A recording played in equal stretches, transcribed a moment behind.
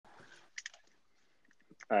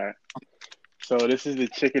All right. So this is the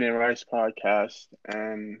Chicken and Rice podcast,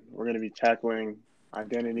 and we're going to be tackling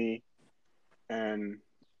identity and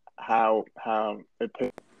how it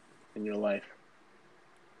plays in your life.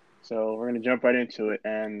 So we're going to jump right into it.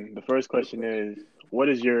 And the first question is, what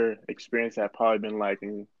has your experience at Poly been like,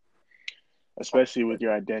 and especially with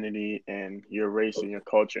your identity and your race and your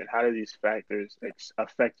culture, and how do these factors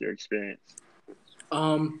affect your experience?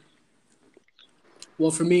 Um,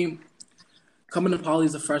 well, for me, coming to Poly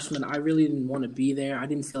as a freshman, I really didn't want to be there. I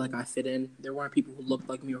didn't feel like I fit in. There weren't people who looked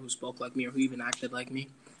like me or who spoke like me or who even acted like me.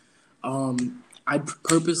 I'd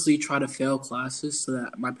purposely try to fail classes so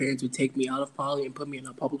that my parents would take me out of Poly and put me in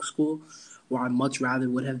a public school where I much rather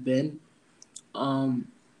would have been. Um,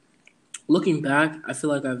 Looking back, I feel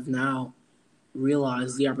like I've now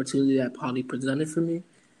realized the opportunity that Poly presented for me.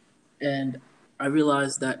 And I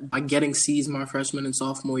realized that by getting C's my freshman and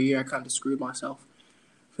sophomore year, I kind of screwed myself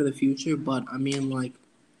for the future. But I mean, like,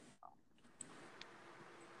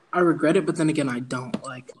 I regret it, but then again, I don't.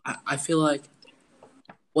 Like, I feel like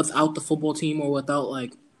without the football team or without,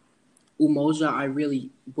 like, Umoja, I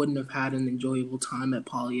really wouldn't have had an enjoyable time at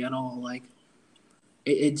Poly at all. Like,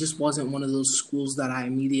 it just wasn't one of those schools that I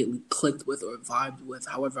immediately clicked with or vibed with.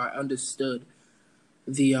 However, I understood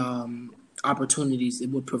the opportunities it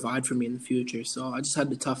would provide for me in the future. So I just had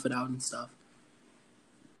to tough it out and stuff.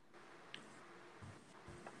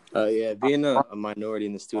 Yeah, being a minority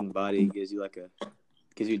in the student body gives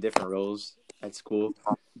you different roles at school,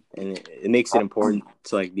 and it makes it important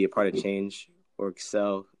to like be a part of change or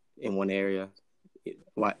excel in one area,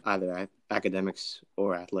 either academics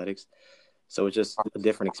or athletics. So it's just a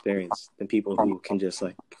different experience than people who can just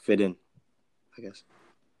like fit in, I guess.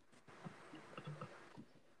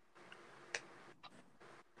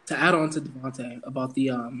 To add on to Devontae about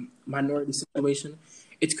the minority situation,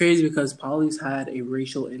 it's crazy because Poly's had a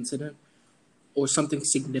racial incident or something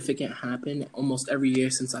significant happen almost every year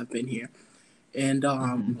since I've been here. And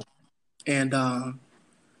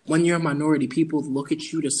when you're a minority, people look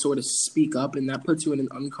at you to sort of speak up, and that puts you in an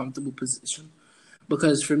uncomfortable position.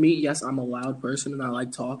 Because for me, yes, I'm a loud person and I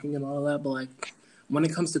like talking and all that, but like when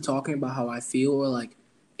it comes to talking about how I feel or like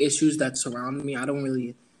issues that surround me, I don't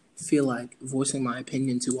really feel like voicing my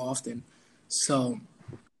opinion too often. So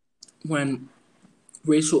when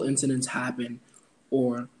racial incidents happen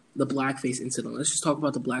or the blackface incident, let's just talk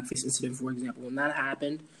about the blackface incident, for example. When that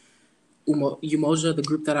happened, Umoja,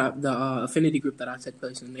 the affinity group that I took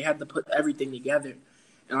place in, they had to put everything together.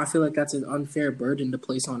 And I feel like that's an unfair burden to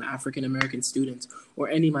place on African American students or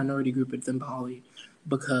any minority group within Poly,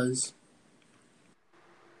 because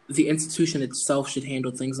the institution itself should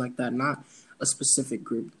handle things like that, not a specific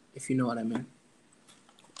group, if you know what I mean.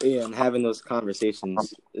 Yeah, and having those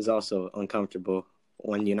conversations is also uncomfortable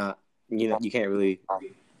when you can't really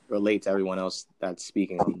relate to everyone else that's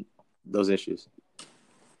speaking on those issues.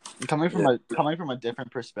 Coming from a different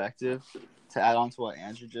perspective, to add on to what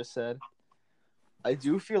Andrew just said, I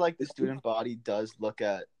do feel like the student body does look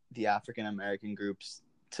at the African American groups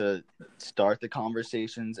to start the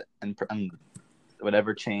conversations and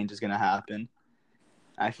whatever change is going to happen.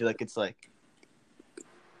 I feel like it's like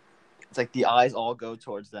the eyes all go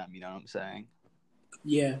towards them. You know what I'm saying?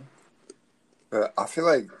 Yeah. But I feel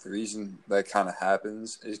like the reason that kind of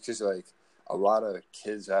happens is because like a lot of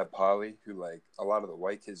kids at Poly a lot of the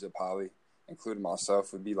white kids at Poly, including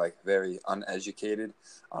myself, would be like very uneducated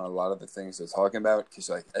on a lot of the things they're talking about. Because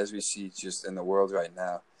like as we see just in the world right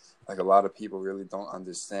now, like a lot of people really don't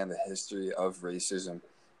understand the history of racism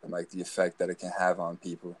and like the effect that it can have on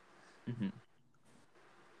people. Mm-hmm.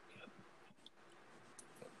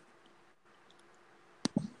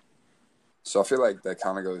 So I feel like that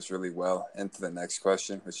kind of goes really well into the next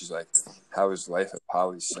question, which is like, how is life at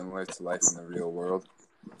Poly similar to life in the real world?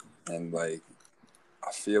 And like,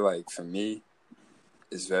 I feel like for me,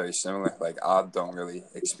 it's very similar. Like I don't really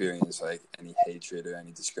experience like any hatred or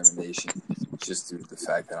any discrimination just due to the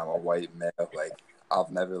fact that I'm a white male. Like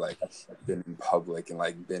I've never like been in public and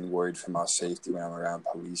like been worried for my safety when I'm around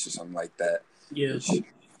police or something like that. Yeah. Which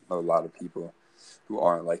a lot of people who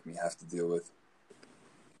aren't like me have to deal with.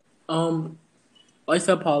 Life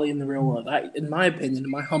at Poly in the real world, in my opinion, in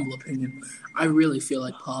my humble opinion, I really feel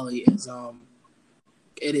like Poly is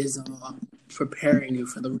preparing you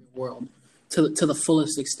for the real world to the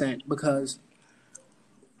fullest extent, because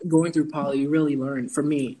going through Poly, you really learn. For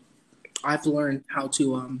me, I've learned how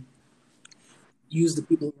to use the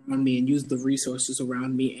people around me and use the resources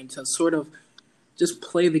around me and to sort of just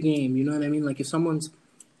play the game. You know what I mean? Like if someone's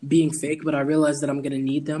being fake, but I realize that I'm gonna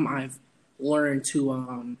need them, I've learned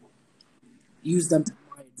to use them to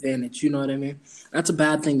my advantage. You know what I mean? That's a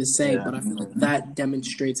bad thing to say, but I feel like that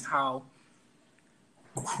demonstrates how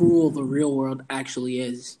cruel the real world actually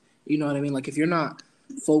is. You know what I mean? Like if you're not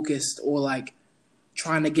focused or like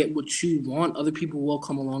trying to get what you want, other people will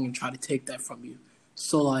come along and try to take that from you.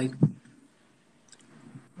 So like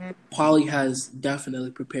Poly has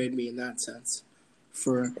definitely prepared me in that sense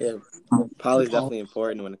for Yeah, poly is definitely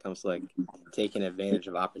important when it comes to like taking advantage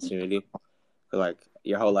of opportunity. But like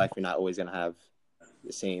your whole life, you're not always gonna have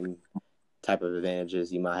the same type of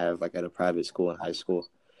advantages you might have like at a private school in high school.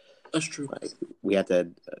 That's true. Like we have to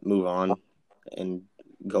move on and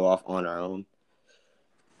go off on our own,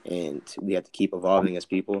 and we have to keep evolving as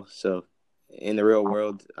people. So in the real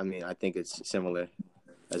world, I mean, I think it's similar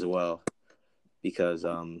as well because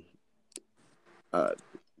I'm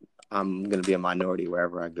gonna be a minority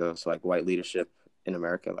wherever I go. So like white leadership in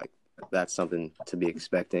America, like that's something to be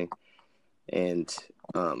expecting. And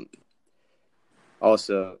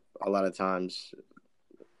also a lot of times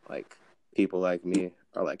like people like me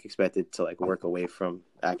are like expected to like work away from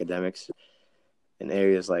academics in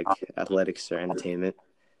areas like athletics or entertainment.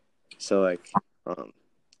 So like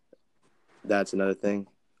that's another thing.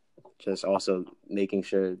 Just also making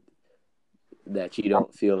sure that you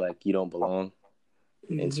don't feel like you don't belong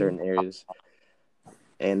in certain areas.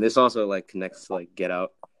 And this also like connects to like Get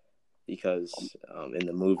Out because in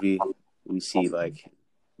the movie we see like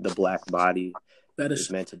the black body That is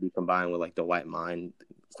is meant to be combined with like the white mind.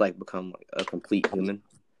 It's like become like a complete human.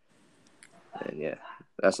 And yeah,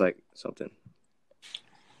 that's like something.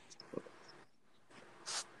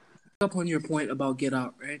 up on your point about Get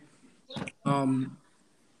Out, right?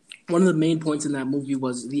 One of the main points in that movie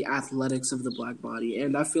was the athletics of the black body,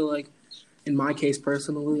 and I feel like, in my case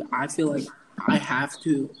personally, I feel like I have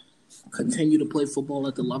to continue to play football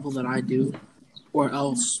at the level that I do, or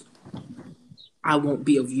else I won't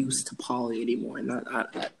be of use to Poly anymore. And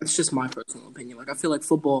it's just my personal opinion. Like I feel like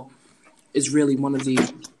football is really one of the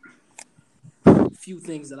few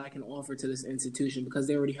things that I can offer to this institution because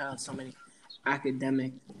they already have so many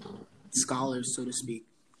academic scholars, so to speak.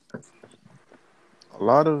 A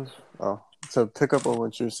lot of to pick up on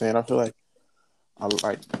what you're saying, I feel like I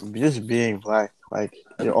like just being black. Like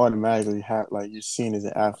you're automatically like you're seen as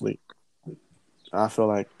an athlete. I feel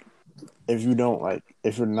like if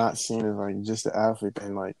you're not seen as like just an athlete,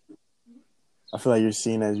 then like I feel like you're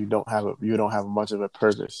seen as you don't have much of a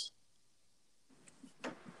purpose.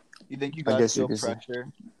 You think you I guys guess you feel could say. pressure?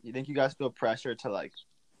 You think you guys feel pressure to like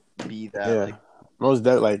be that Yeah, like most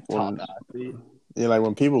that like top when athlete? like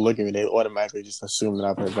when people look at me, they automatically just assume that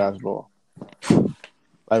I play basketball.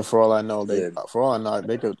 Like for all I know, Yeah,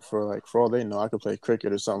 they could for all they know, I could play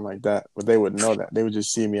cricket or something like that, but they wouldn't know that. They would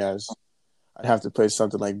just see me as I'd have to play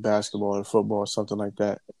something like basketball or football or something like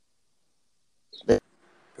that.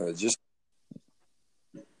 but just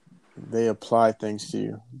They apply things to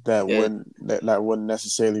you that Yeah, wouldn't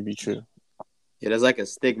necessarily be true. yeah. There's like a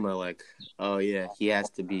stigma, like, oh yeah, he has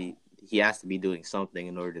to be doing something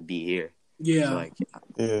in order to be here. So Yeah,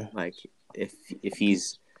 Yeah, like if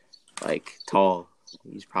he's like tall,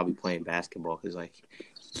 he's probably playing basketball because like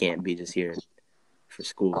he can't be just here for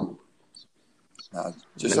school.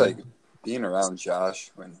 just yeah, like being around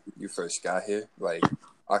Josh when you first got here, like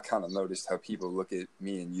I kind of noticed how people look at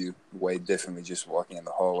me and you way differently just walking in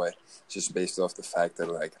the hallway, just based off the fact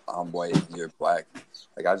that like I'm white and you're black.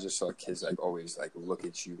 Like I just saw kids like always like look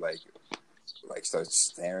at you like start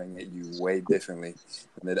staring at you way differently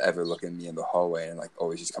than they'd ever look at me in the hallway and like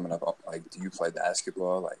always just coming up like, do you play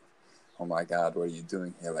basketball? Like, oh my God, what are you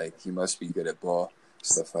doing here? Like you must be good at ball,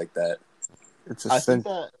 stuff like that. it's a I think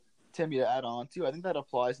sin. that Timmy, to add on to, I think that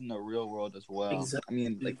applies in the real world as well. exactly. I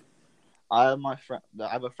mean, like I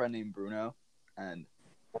have a friend named Bruno, and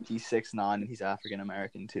he's 6'9" and he's African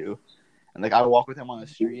American too. And like I walk with him on the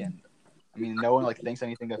street, and I mean, no one like thinks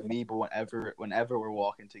anything of me. But whenever we're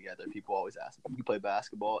walking together, people always ask him, "You play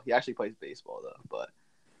basketball?" He actually plays baseball though, but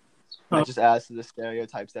that just adds to the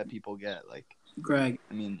stereotypes that people get. Like, Greg,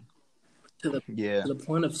 I mean, to the yeah, to the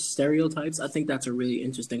point of stereotypes, I think that's a really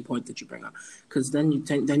interesting point that you bring up because then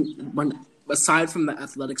when aside from the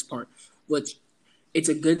athletics part, which it's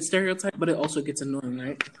a good stereotype, but it also gets annoying,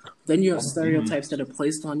 right? Then you have stereotypes that are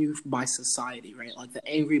placed on you by society, right? Like the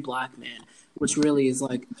angry black man, which really is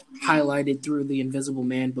like highlighted through the Invisible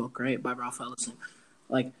Man book, right, by Ralph Ellison.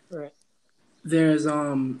 Like, Right. there's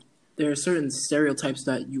there are certain stereotypes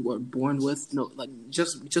that you are born with. No, like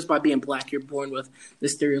just by being black, you're born with the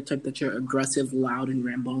stereotype that you're aggressive, loud, and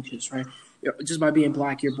rambunctious, right? Just by being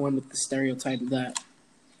black, you're born with the stereotype that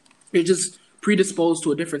you're just predisposed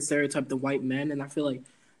to a different stereotype than white men, and I feel like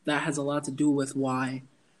that has a lot to do with why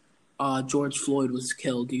George Floyd was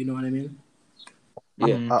killed. Do you know what I mean?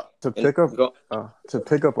 Yeah. To And go.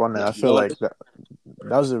 pick up on that, No, I feel go on. like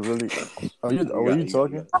that was a really. You Were got you it. You got it. You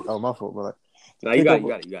talking? got it. Oh, my fault. But like No, you pick got up it. You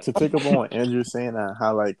got it. You got to it. pick up on what Andrew was saying,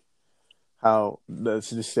 how like how the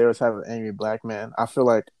stereotype of angry black man. I feel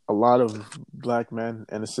like a lot of black men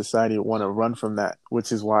in the society want to run from that,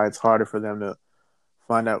 which is why it's harder for them to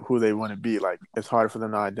find out who they want to be. Like it's harder for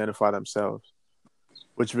them to identify themselves,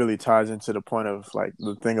 which really ties into the point of like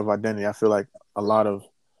the thing of identity. I feel like a lot of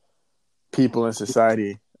people in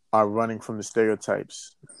society are running from the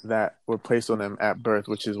stereotypes that were placed on them at birth,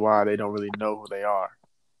 which is why they don't really know who they are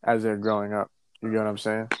as they're growing up. You get what I'm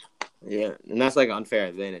saying? Yeah, and that's like an unfair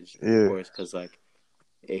advantage, Yeah. of course, because like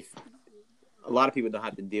if a lot of people don't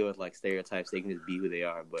have to deal with like stereotypes, they can just be who they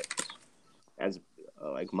are. But as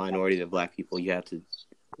like minorities of black people, you have to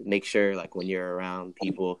make sure like when you're around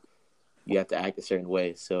people, you have to act a certain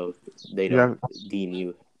way so they don't deem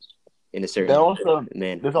you in a certain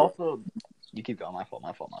manner. There's also you keep going. My fault.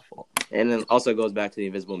 And then also goes back to the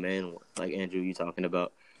Invisible Man, like Andrew, you talking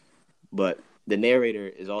about. But the narrator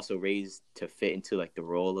is also raised to fit into like the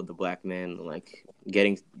role of the black man, like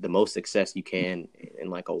getting the most success you can in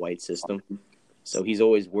like a white system. So he's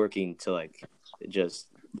always working to like just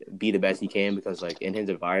be the best he can because like in his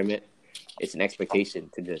environment, it's an expectation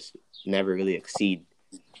to just never really exceed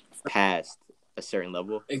past a certain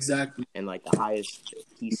level. Exactly. And like the highest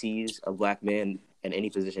he sees a black man in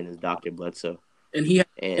any position is Dr. Bledsoe. And he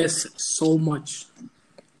has so much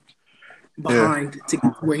behind to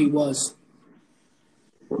get where he was.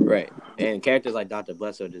 Right. And characters like Dr.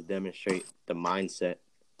 Bledsoe just demonstrate the mindset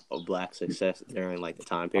of black success during like the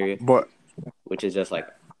time period. But which is just like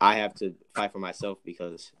I have to fight for myself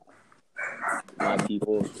because my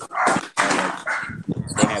people are like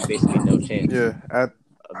they have basically no chance of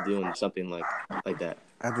doing something like that.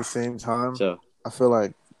 At the same time, so I feel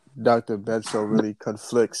like Dr. Bledsoe really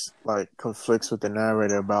conflicts with the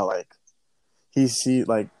narrator about like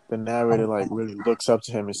the narrator like really looks up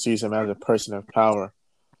to him and sees him as a person of power.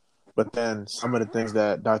 But then some of the things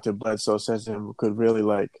that Dr. Bledsoe says to him could really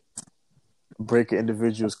like break an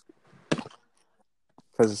individual's,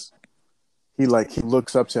 because he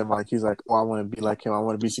looks up to him like he's like, oh, I want to be like him. I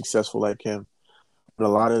want to be successful like him. But a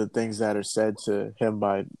lot of the things that are said to him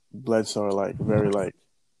by Bledsoe are like very like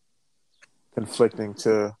conflicting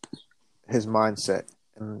to his mindset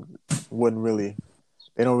and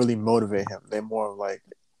they don't really motivate him. They more like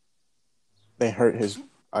they hurt his,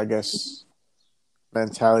 I guess,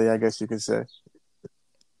 mentality, I guess you could say.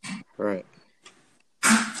 Right.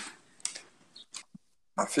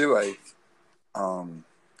 I feel like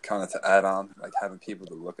kind of to add on, like having people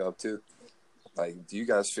to look up to. Like, do you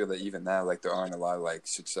guys feel that even now, like there aren't a lot of like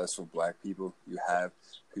successful black people you have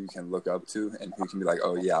who you can look up to and who can be like,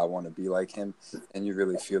 oh yeah, I want to be like him, and you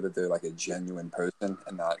really feel that they're like a genuine person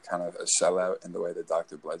and not kind of a sellout in the way that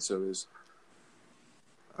Dr. Bledsoe is?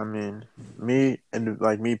 I mean, me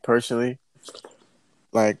personally,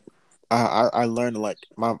 like I learned like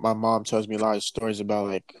my mom tells me a lot of stories about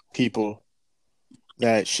like people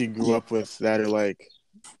that she grew up with that are like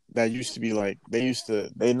that used to be like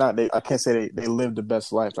I can't say they lived the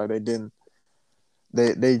best life. Like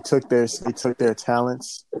they took their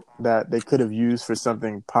talents that they could have used for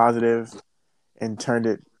something positive and turned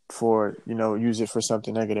it use it for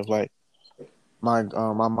something negative. Like my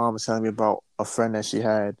mom was telling me about a friend that she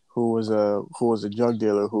had who was a drug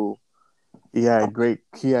dealer who he had great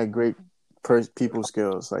people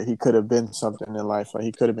skills. Like he could have been something in life. Like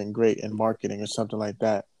he could have been great in marketing or something like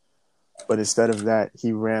that. But instead of that,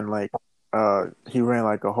 he ran like a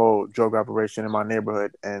whole drug operation in my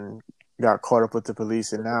neighborhood and got caught up with the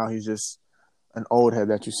police. And now he's just an old head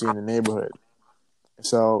that you see in the neighborhood.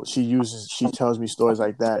 So she tells me stories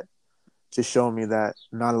like that to show me that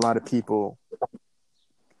not a lot of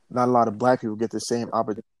black people get the same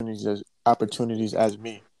opportunities as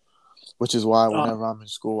me, which is why whenever I'm in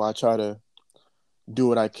school, I try to do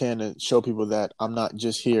what I can to show people that I'm not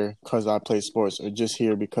just here because I play sports or just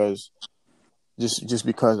here because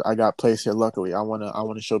I got placed here luckily. I want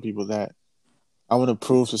to show people that I want to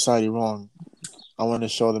prove society wrong. I want to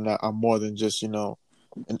show them that I'm more than just,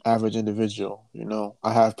 an average individual.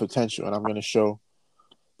 I have potential and I'm going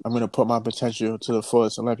to put my potential to the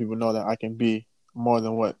fullest and let people know that I can be more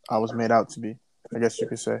than what I was made out to be, I guess you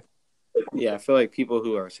could say. Yeah, I feel like people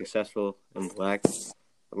who are successful and black,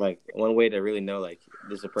 like one way to really know like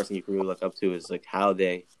this is a person you can really look up to is like how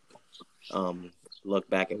they look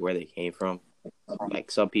back at where they came from.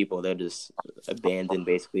 Like some people they'll just abandon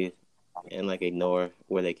basically and like ignore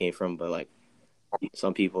where they came from, but like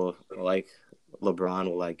some people like LeBron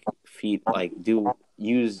will like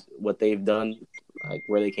use what they've done like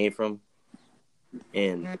where they came from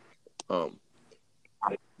and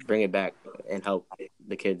bring it back and help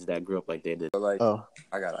the kids that grew up like they did. So like, Oh,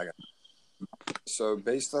 I got it. So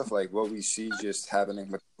based off like what we see just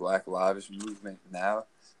happening with the Black Lives Movement now,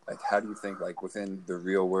 like how do you think like within the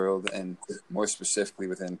real world and more specifically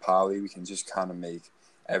within Poly, we can just kind of make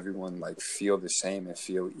everyone like feel the same and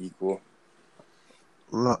feel equal?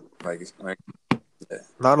 not Like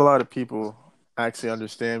not a lot of people actually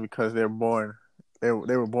understand because they're born. They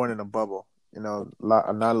were born in a bubble. You know, not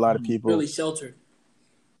a lot of people. Really sheltered.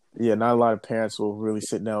 Yeah, not a lot of parents will really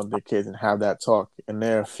sit down with their kids and have that talk. And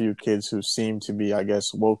there are a few kids who seem to be, I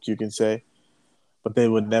guess, woke, you can say, but they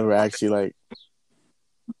would never actually like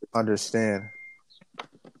understand.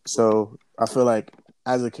 So I feel like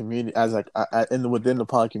as a community, as like within the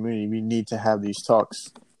poly community, we need to have these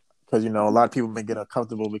talks because a lot of people may get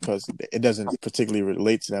uncomfortable because it doesn't particularly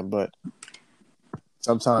relate to them. But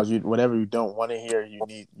sometimes, whatever you don't want to hear,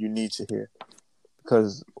 you need to hear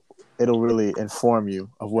because it'll really inform you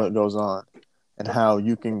of what goes on and how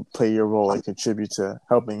you can play your role and contribute to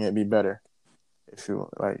helping it be better. If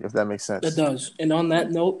that makes sense. It does. And on that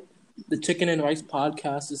note, the Chicken and Rice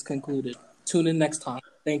podcast is concluded. Tune in next time.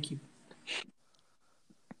 Thank you.